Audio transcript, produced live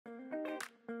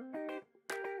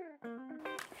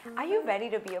Are you ready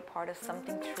to be a part of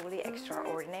something truly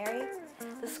extraordinary?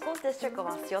 The School District of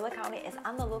Osceola County is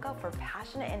on the lookout for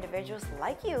passionate individuals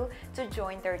like you to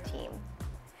join their team.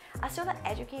 Osceola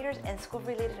educators and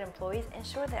school-related employees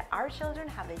ensure that our children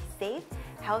have a safe,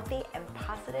 healthy, and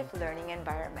positive learning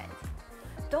environment.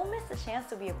 Don't miss the chance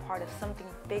to be a part of something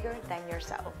bigger than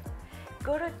yourself.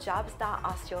 Go to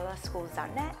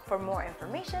jobs.osceolaschools.net for more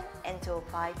information and to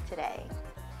apply today.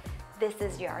 This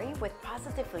is Yari with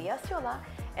Positively Osceola,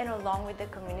 and along with the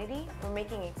community, we're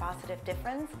making a positive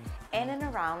difference in and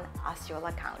around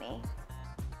Osceola County.